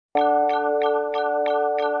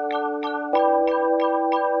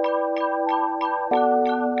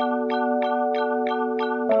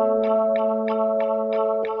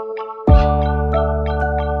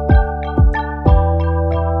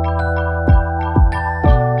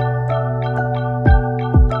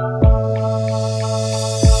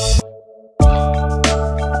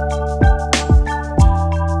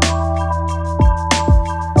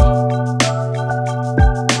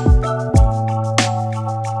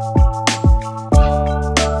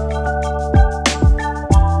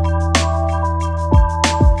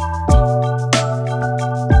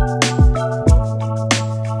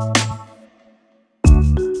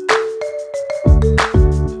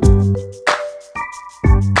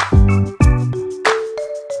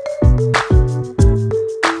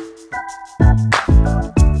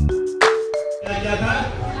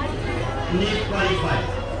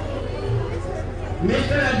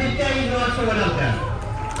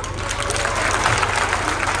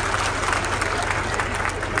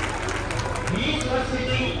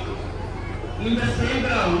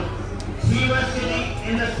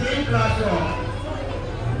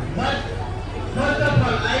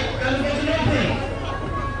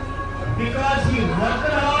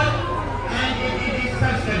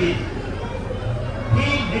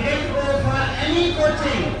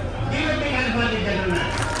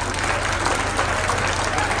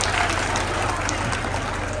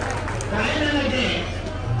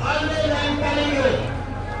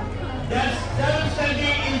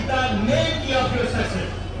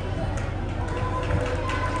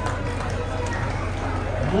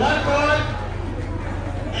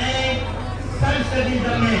studies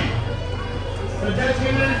the men. So just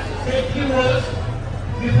we will say few words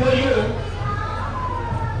before you.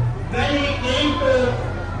 When he came to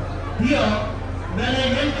here, when I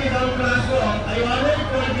went to our classroom, I always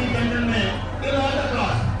told the gentlemen in all the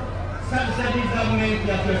class, some studies the men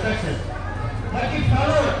of your success. But he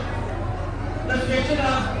followed the section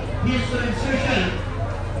of his institution.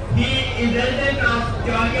 He is resident of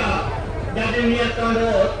Georgia, that is near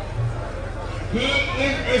Toronto. He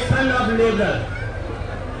is a son of labor.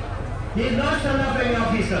 He is not son of any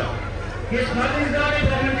officer. His father is not a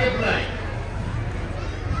government employee.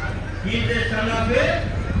 He is a son of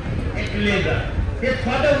a labor. His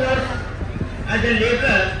father works as a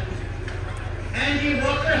laborer and he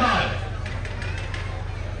worked hard.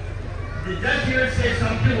 The judge here says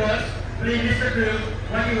some few words. Please listen to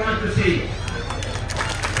what you want to say.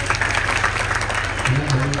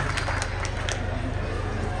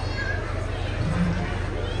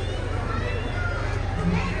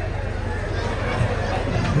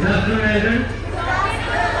 Good afternoon, everyone.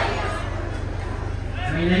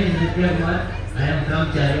 My name is Kumar. I am from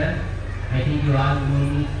Chaya. I think you all know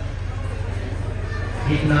me.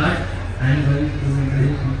 If not, I am going to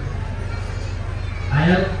introduce you. I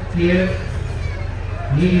have cleared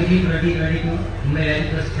NEET UG 2022 in my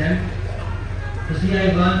rank first attempt. Firstly,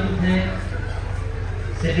 I want to thank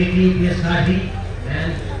Secretary EPS Thathri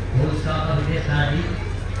and whole staff of EPS Thathri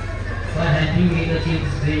for helping me to achieve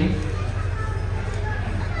this dream.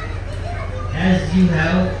 As you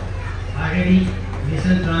have already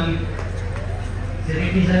listened from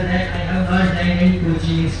Secretary sir that I have not joined any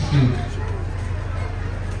coaching institute.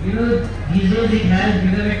 You know, these days it has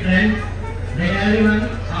become a trend that everyone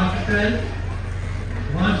after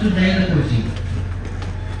 12 wants to join the coaching.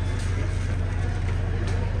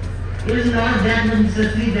 It is not that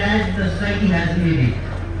necessary that the society has made it.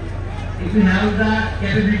 If you have the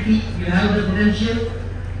capability, you have the potential,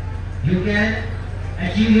 you can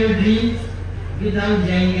achieve your dreams without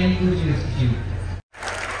joining any coaching institute.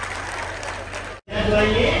 That's why